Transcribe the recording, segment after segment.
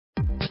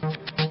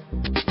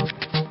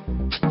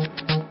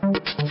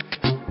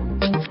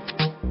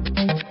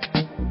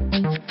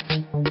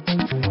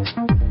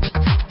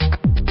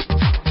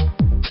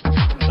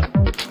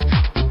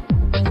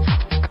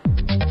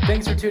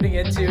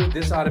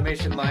This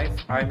Automation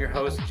Life. I'm your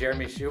host,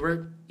 Jeremy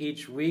Schubert.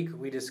 Each week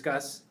we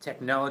discuss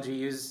technology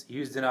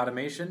used in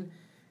automation.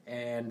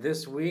 And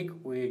this week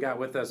we got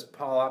with us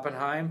Paul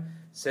Oppenheim,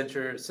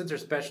 sensor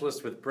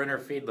specialist with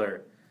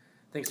Brenner-Fiedler.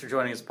 Thanks for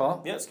joining us,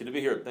 Paul. Yeah, it's good to be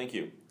here. Thank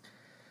you.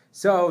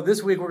 So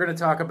this week we're going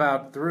to talk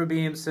about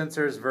through-beam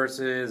sensors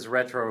versus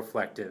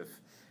retroreflective.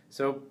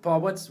 So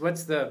Paul, what's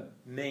the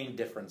main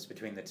difference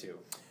between the two?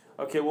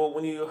 Okay, well,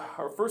 when you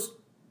are first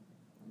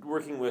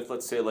working with,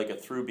 let's say, like a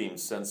through-beam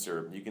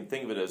sensor, you can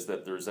think of it as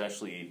that there's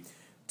actually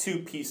two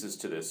pieces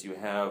to this. You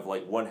have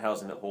like one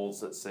housing that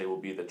holds, let's say, will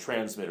be the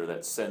transmitter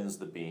that sends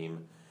the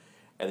beam,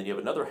 and then you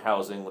have another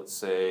housing, let's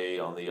say,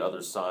 on the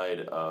other side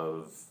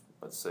of,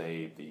 let's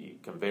say, the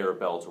conveyor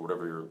belt or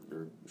whatever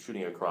you're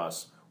shooting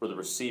across, where the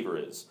receiver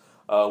is.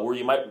 Where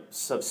you might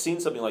have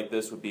seen something like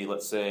this would be,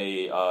 let's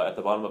say, at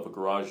the bottom of a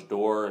garage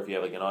door. If you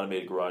have like an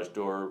automated garage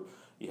door,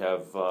 you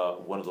have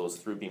one of those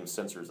through-beam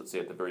sensors. Let's say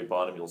at the very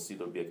bottom, you'll see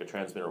there'll be like a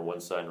transmitter on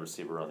one side and a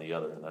receiver on the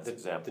other, and that's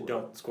example. The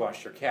don't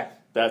squash your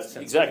cat. That's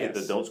sensor, exactly yes.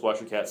 the don't squash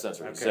your cat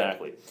sensor. Okay.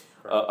 Exactly.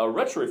 A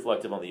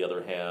retroreflective, on the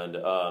other hand,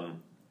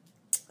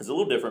 is a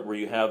little different, where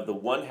you have the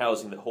one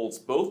housing that holds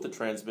both the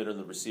transmitter and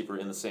the receiver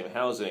in the same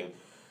housing.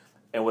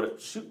 And what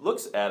it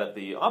looks at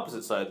the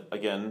opposite side,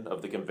 again,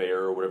 of the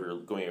conveyor or whatever you're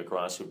going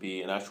across, would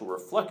be an actual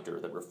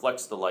reflector that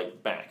reflects the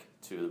light back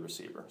to the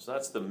receiver. So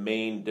that's the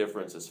main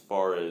difference as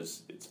far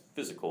as its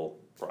physical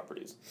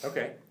properties.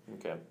 Okay.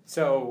 Okay.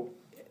 So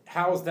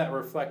how is that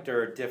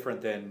reflector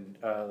different than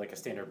like a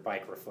standard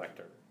bike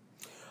reflector?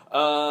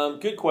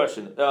 Good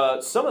question.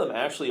 Some of them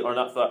actually are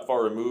not that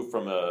far removed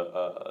from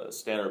a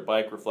standard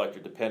bike reflector,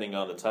 depending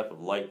on the type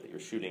of light that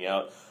you're shooting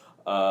out.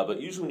 But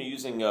usually when you're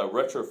using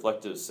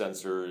retroreflective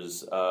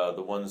sensors,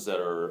 the ones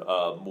that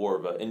are more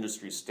of an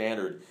industry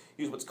standard,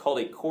 use what's called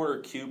a corner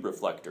cube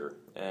reflector.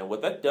 And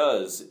what that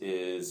does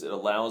is it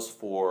allows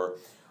for,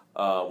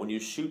 when you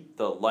shoot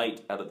the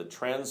light out of the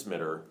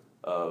transmitter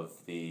of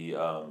the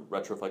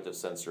retroreflective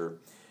sensor,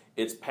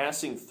 it's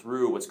passing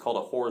through what's called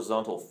a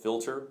horizontal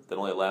filter that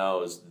only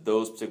allows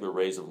those particular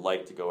rays of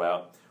light to go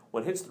out.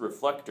 When it hits the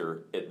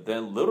reflector, it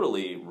then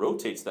literally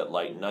rotates that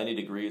light 90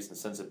 degrees and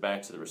sends it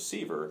back to the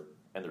receiver.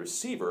 And the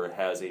receiver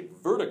has a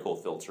vertical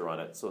filter on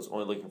it, so it's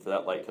only looking for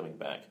that light coming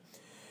back.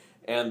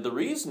 And the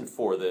reason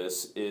for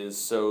this is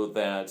so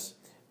that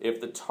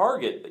if the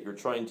target that you're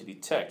trying to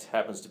detect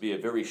happens to be a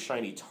very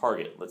shiny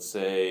target, let's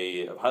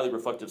say a highly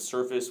reflective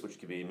surface, which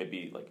could be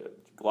maybe like a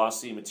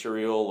glossy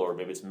material, or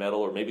maybe it's metal,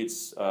 or maybe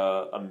it's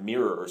a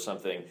mirror or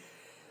something,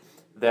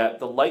 that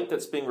the light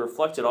that's being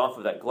reflected off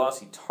of that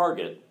glossy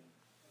target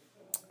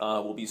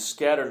will be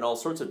scattered in all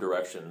sorts of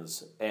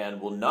directions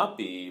and will not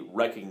be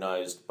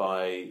recognized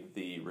by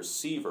the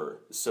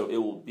receiver. So it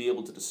will be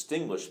able to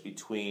distinguish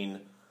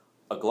between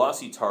a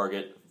glossy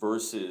target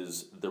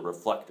versus the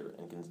reflector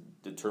and can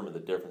determine the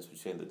difference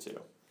between the two.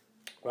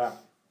 Wow.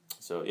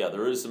 So yeah,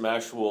 there is some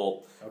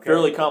actual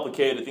fairly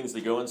complicated things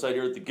that go inside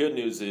here. The good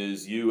news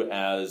is you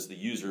as the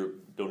user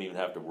don't even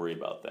have to worry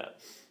about that.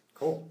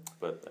 Cool.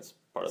 But that's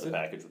part of the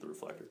package with the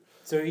reflector.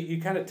 So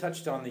you kind of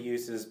touched on the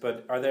uses,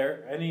 but are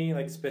there any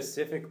like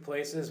specific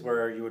places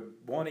where you would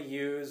want to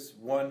use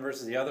one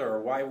versus the other,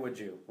 or why would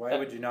you? Why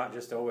would you not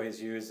just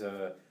always use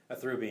a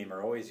through beam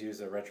or always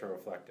use a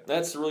retroreflective?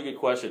 That's a really good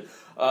question.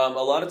 A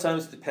lot of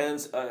times it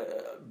depends,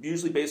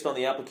 usually based on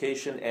the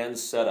application and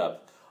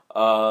setup.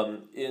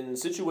 In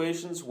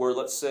situations where,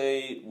 let's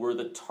say, where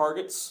the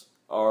targets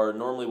are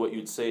normally what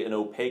you'd say an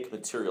opaque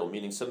material,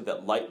 meaning something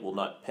that light will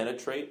not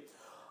penetrate,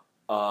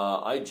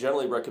 I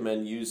generally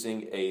recommend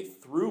using a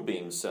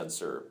through-beam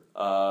sensor.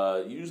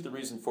 Usually the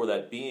reason for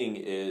that being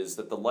is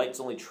that the light's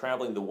only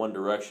traveling the one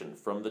direction,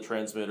 from the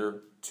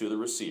transmitter to the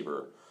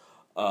receiver.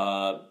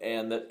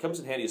 And that comes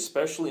in handy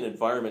especially in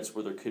environments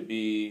where it could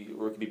be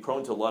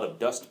prone to a lot of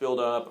dust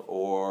buildup,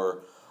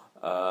 or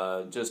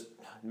just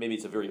maybe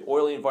it's a very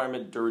oily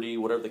environment, dirty,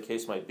 whatever the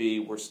case might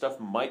be, where stuff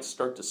might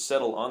start to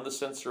settle on the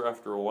sensor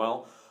after a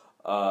while.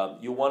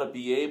 You want to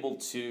be able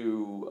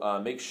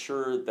to make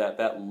sure that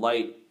that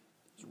light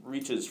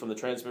reaches from the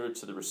transmitter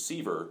to the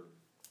receiver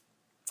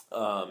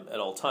at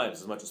all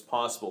times as much as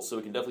possible, so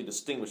we can definitely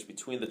distinguish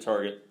between the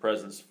target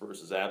presence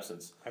versus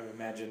absence. I would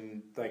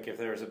imagine, like, if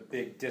there's a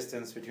big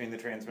distance between the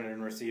transmitter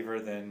and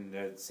receiver,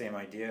 then same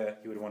idea.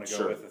 You would want to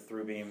go with a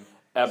through beam.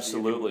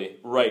 Absolutely,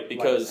 so right,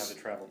 because have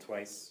to travel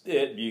twice.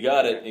 You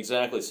got it,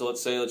 exactly. So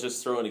let's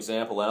just throw an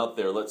example out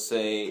there. Let's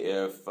say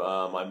if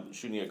I'm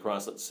shooting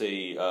across, let's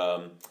say,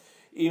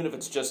 even if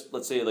it's just,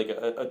 let's say, like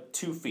a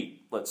 2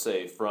 feet, let's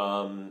say,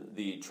 from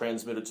the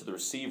transmitter to the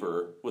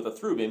receiver, with a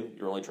through beam,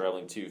 you're only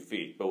traveling 2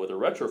 feet. But with a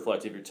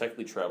retroreflective, you're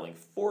technically traveling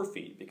 4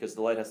 feet, because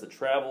the light has to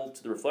travel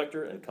to the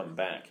reflector and come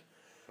back.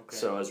 Okay.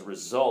 So as a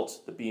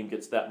result, the beam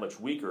gets that much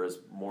weaker as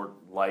more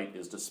light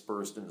is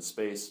dispersed into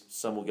space.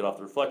 Some will get off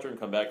the reflector and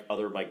come back.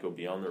 Other might go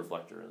beyond the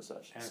reflector and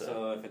such. And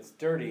so if it's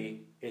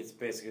dirty, it's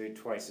basically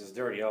twice as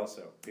dirty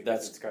also,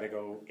 because it's got to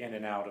go in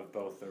and out of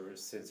both the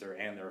sensor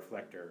and the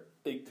reflector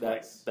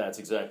twice. That's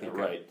exactly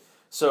right.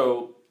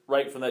 So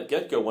right from that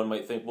get-go, one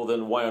might think, well,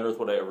 then why on earth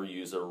would I ever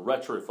use a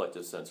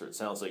retroreflective sensor? It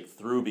sounds like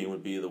through beam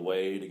would be the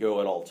way to go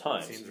at all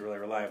times. Seems really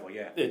reliable,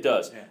 yeah. It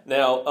does. Yeah.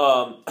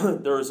 Now,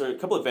 there's a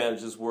couple of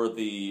advantages where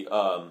the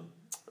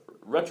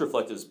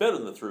retroreflective is better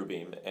than the through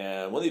beam,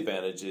 and one of the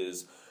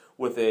advantages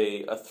with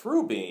a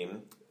through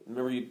beam,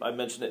 remember I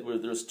mentioned it, where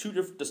there's two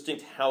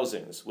distinct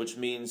housings, which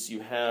means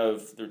there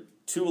are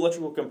two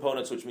electrical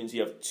components, which means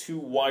you have two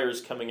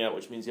wires coming out,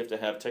 which means you have to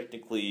have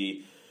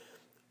technically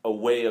a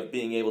way of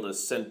being able to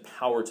send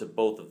power to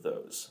both of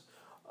those.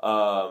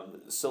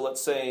 So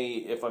let's say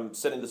if I'm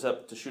setting this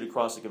up to shoot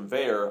across a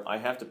conveyor, I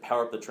have to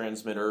power up the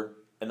transmitter,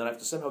 and then I have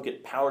to somehow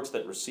get power to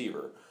that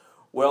receiver.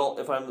 Well,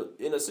 if I'm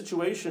in a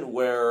situation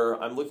where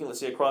I'm looking,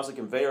 let's say, across a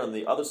conveyor, on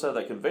the other side of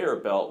that conveyor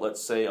belt,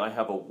 let's say I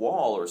have a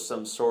wall or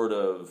some sort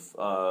of,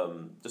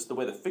 just the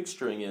way the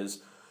fixturing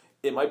is,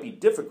 it might be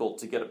difficult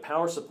to get a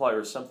power supply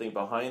or something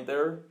behind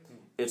there.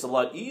 It's a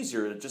lot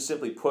easier to just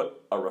simply put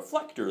a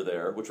reflector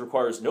there, which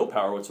requires no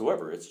power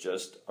whatsoever. It's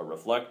just a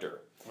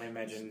reflector. I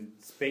imagine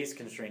space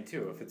constraint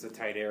too. If it's a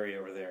tight area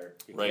over there,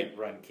 you can't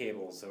run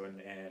cables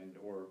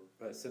or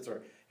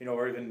sensor,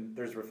 or even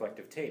there's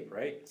reflective tape,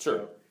 right? Sure,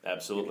 so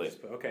absolutely.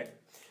 Okay.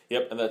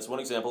 Yep, and that's one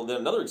example. Then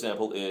another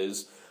example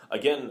is,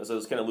 again, as I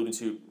was kind of alluding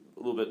to a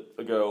little bit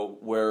ago,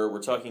 where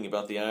we're talking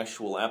about the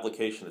actual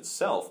application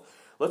itself.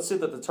 Let's say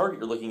that the target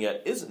you're looking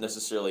at isn't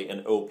necessarily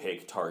an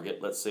opaque target.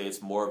 Let's say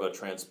it's more of a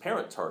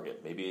transparent target.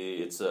 Maybe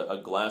it's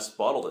a glass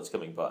bottle that's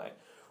coming by.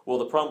 Well,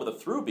 the problem with a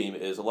through beam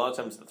is a lot of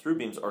times the through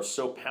beams are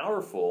so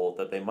powerful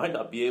that they might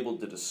not be able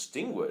to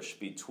distinguish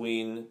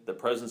between the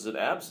presence and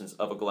absence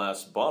of a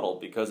glass bottle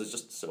because it's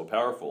just so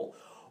powerful.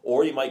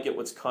 Or you might get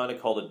what's kind of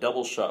called a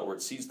double shot, where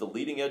it sees the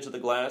leading edge of the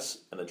glass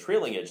and the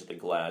trailing edge of the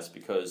glass,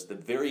 because the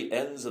very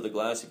ends of the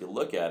glass, if you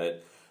look at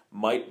it,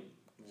 might...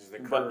 The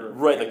curve.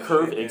 Right, the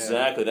curve,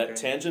 exactly. Yeah. That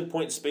tangent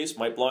point in space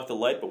might block the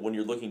light, but when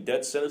you're looking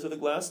dead center to the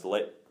glass, the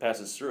light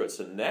passes through it.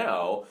 So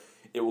now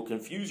it will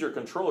confuse your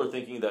controller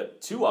thinking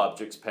that two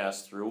objects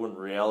passed through when in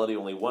reality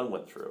only one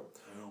went through.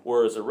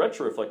 Whereas a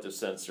retroreflective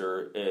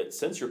sensor,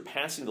 since you're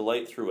passing the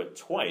light through it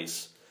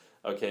twice,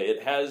 okay,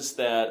 it has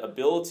that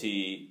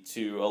ability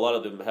to, a lot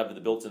of them have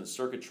the built-in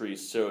circuitry,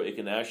 so it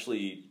can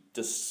actually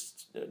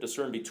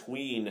discern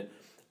between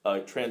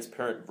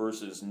transparent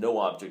versus no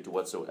object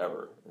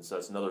whatsoever. And so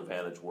that's another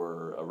advantage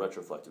where a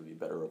retroreflective would be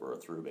better over a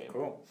through beam.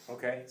 Cool.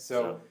 Okay,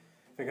 so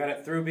if I got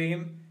it, through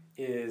beam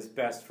is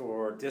best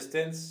for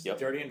distance,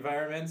 dirty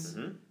environments,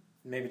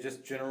 maybe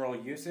just general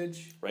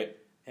usage. Right.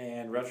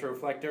 And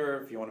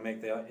retroreflector, if you want to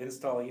make the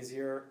install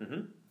easier,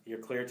 your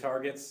clear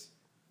targets,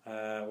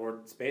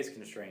 or space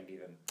constrained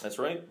even. That's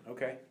right.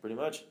 Okay. Pretty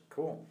much.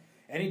 Cool.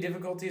 Any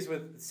difficulties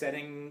with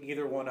setting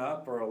either one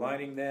up or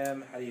aligning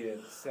them? How do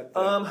you set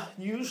them?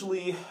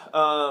 Usually,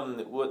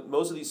 what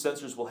most of these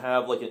sensors will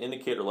have like an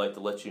indicator light to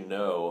let you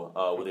know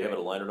whether they have it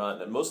aligned or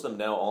not. And most of them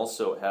now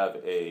also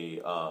have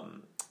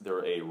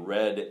they're a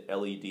red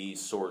LED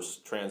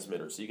source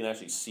transmitter, so you can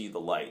actually see the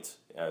light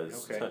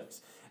as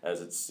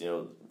it's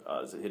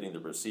as it hitting the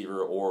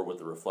receiver or with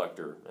the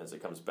reflector as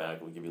it comes back.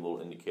 We give you a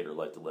little indicator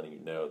light to letting you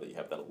know that you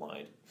have that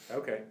aligned.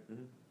 Okay.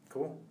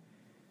 Cool.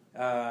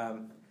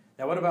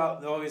 Now, what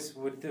about always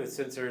with the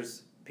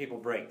sensors, people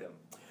break them?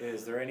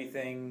 Is there any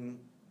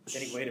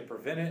way to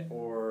prevent it,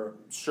 or?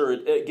 Sure.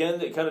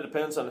 Again, it kind of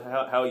depends on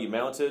how you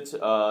mount it.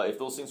 If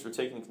those things were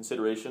taken into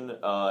consideration,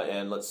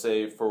 and let's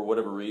say for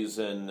whatever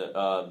reason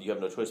you have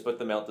no choice but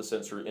to mount the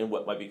sensor in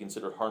what might be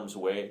considered harm's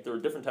way, there are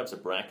different types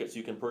of brackets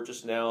you can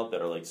purchase now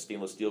that are like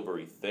stainless steel,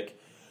 very thick,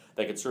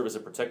 that could serve as a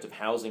protective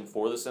housing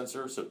for the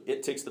sensor, so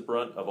it takes the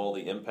brunt of all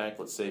the impact.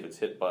 Let's say if it's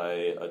hit by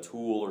a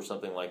tool or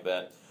something like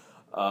that.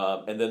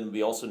 And then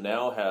we also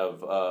now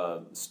have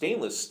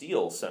stainless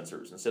steel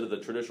sensors instead of the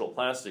traditional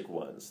plastic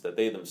ones that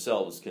they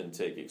themselves can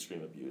take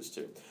extreme abuse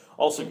to.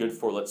 Also good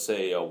for, let's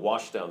say,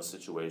 washdown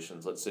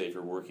situations. Let's say if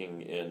you're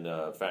working in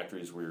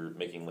factories where you're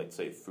making, let's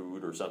say,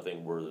 food or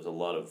something where there's a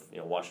lot of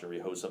wash and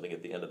rehose something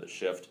at the end of the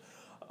shift.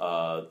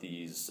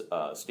 These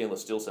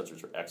stainless steel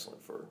sensors are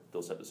excellent for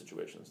those type of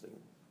situations.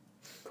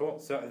 Cool.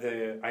 So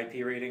the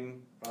IP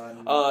rating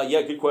on...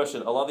 yeah, good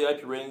question. A lot of the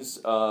IP ratings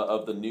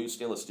of the new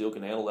stainless steel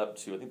can handle up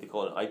to, I think they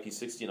call it an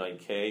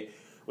IP69K,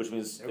 which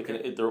means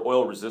they're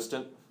oil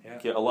resistant. Yeah.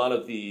 Okay, a lot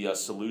of the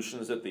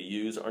solutions that they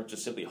use aren't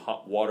just simply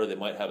hot water. They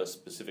might have a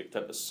specific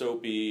type of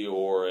soapy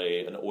or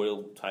an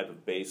oil type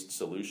of based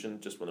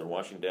solution just when they're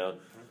washing down.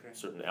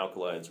 Certain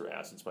alkalides or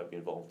acids might be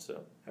involved.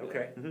 So.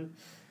 Okay. Yeah.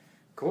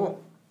 Cool.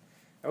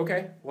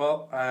 Okay.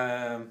 Well...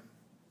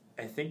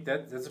 I think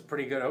that's a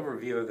pretty good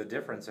overview of the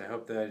difference. I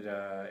hope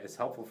that it's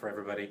helpful for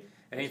everybody.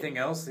 Anything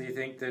else that you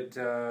think that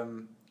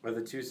are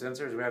the two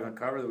sensors we haven't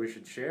covered that we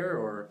should share,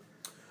 or?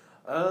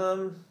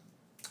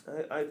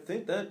 I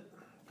think that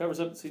covers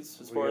up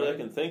as far as I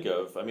can think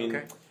of. I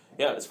mean,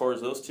 yeah, as far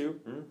as those two.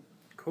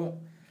 Cool.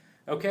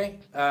 Okay.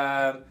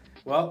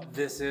 Well,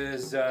 this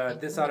is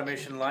This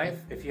Automation Life.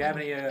 If you have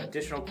any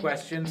additional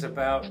questions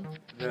about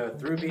the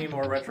through-beam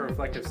or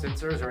retroreflective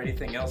sensors or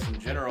anything else in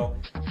general,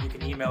 you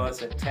can email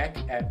us at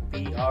tech@brfa.com.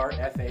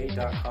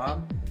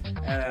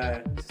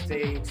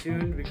 Stay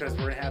tuned because we're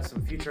going to have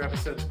some future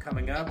episodes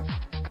coming up.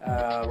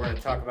 We're going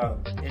to talk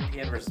about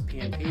NPN versus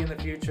PNP in the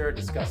future,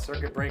 discuss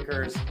circuit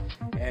breakers,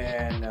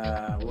 and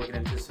we'll get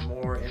into some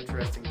more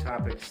interesting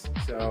topics.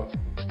 So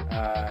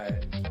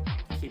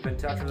keep in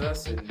touch with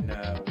us, and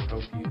we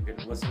hope you can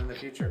listen in the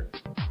future.